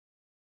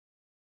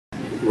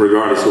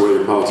regardless of what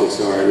your politics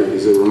are.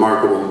 He's a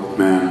remarkable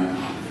man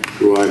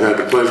who I've had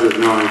the pleasure of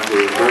knowing for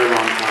a very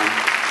long time.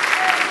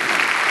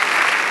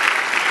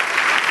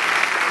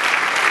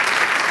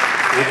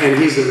 And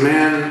he's a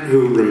man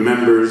who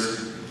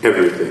remembers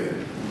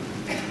everything.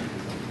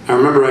 I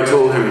remember I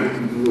told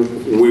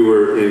him we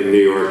were in New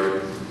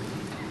York,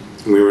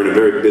 and we were in a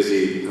very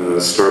busy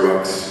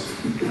Starbucks.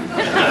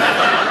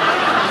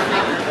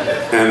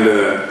 And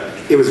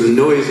it was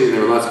noisy, and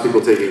there were lots of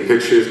people taking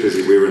pictures because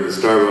we were in the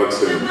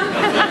Starbucks.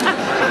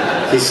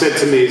 And he said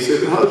to me, he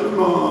said, "How's your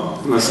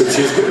mom?" And I said,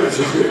 "She's good,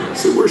 she's good." He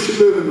said, "Where's she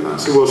living?" And I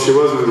said, "Well, she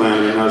was in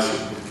Atlanta, and now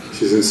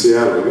she's in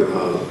Seattle." He goes,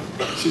 "Oh,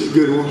 she's a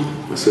good one."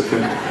 I said,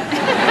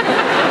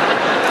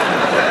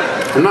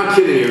 I'm not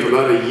kidding you,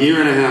 about a year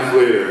and a half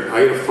later,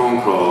 I get a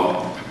phone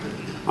call.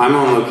 I'm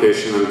on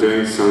location, I'm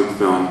doing some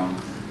film,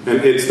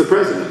 and it's the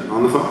president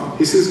on the phone.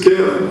 He says,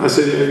 "Helen." I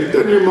said,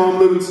 "Doesn't your mom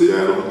live in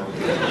Seattle?"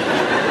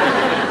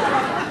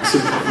 I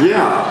said,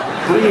 "Yeah,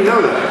 how do you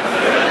know that?"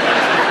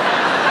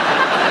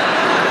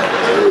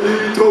 "Well,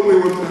 you told me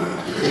one time."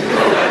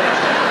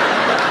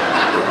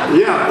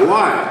 "Yeah,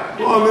 why?"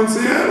 "Well, I'm in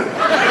Seattle."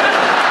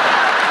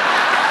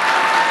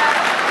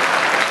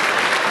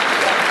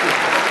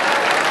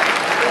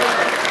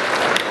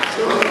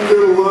 Did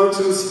a lunch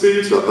and a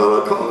speech. I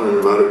thought I'd call her and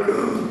invite her to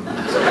come.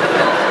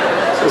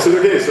 So I said,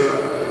 "Okay," so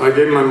I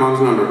gave him my mom's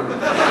number.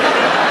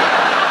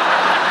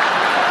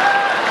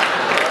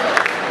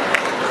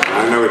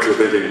 I know what you're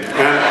thinking.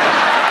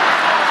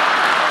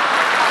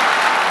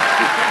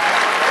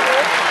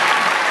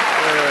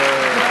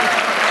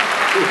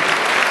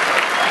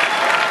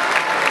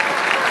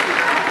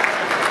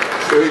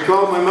 So he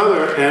called my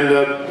mother, and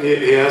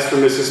he asked for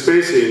Mrs.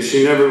 Spacey, and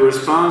she never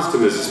responds to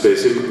Mrs.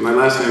 Spacey. My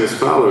last name is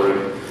Fowler,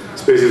 and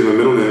Spacey is my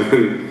middle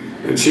name,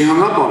 and she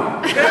hung up on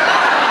him.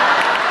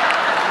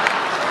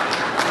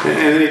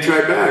 And then he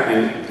tried back,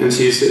 and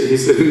he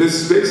said,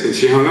 "Mrs. Spacey," and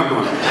she hung up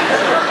on him.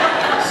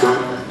 So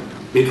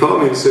he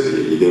called me and said,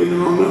 "You gave me the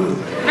wrong number."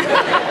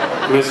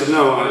 And I said,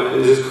 "No,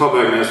 I just call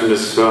back and ask for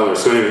Mrs. Fowler."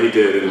 So anyway, he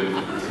did, and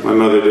my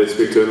mother did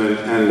speak to him,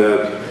 and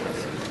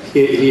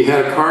he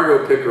had a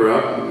cargo pick her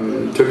up,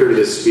 and took her to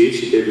this speech.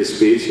 He gave this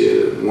speech. He had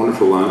a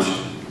wonderful lunch.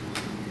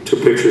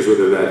 Took pictures with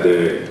her that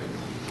day.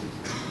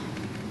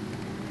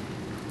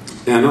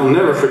 And I'll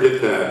never forget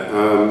that,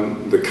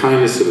 the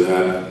kindness of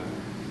that.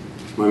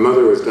 My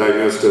mother was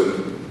diagnosed a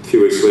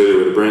few weeks later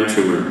with a brain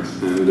tumor,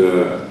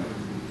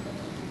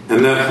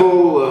 and that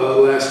whole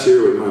last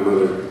year with my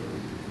mother,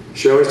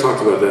 she always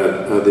talked about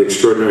that, the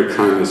extraordinary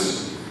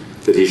kindness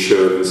that he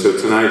showed. And so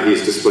tonight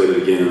he's displayed it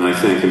again, and I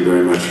thank him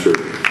very much for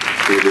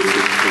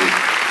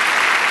this.